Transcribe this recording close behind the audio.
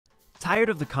Tired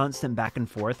of the constant back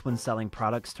and forth when selling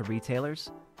products to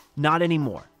retailers? Not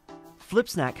anymore.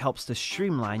 Flipsnack helps to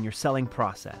streamline your selling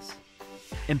process.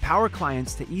 Empower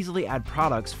clients to easily add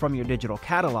products from your digital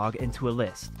catalog into a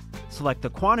list. Select the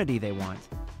quantity they want,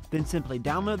 then simply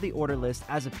download the order list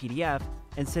as a PDF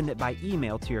and send it by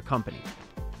email to your company.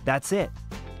 That's it.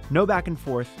 No back and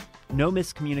forth, no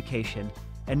miscommunication,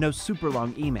 and no super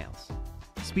long emails.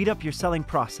 Speed up your selling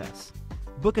process.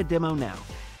 Book a demo now.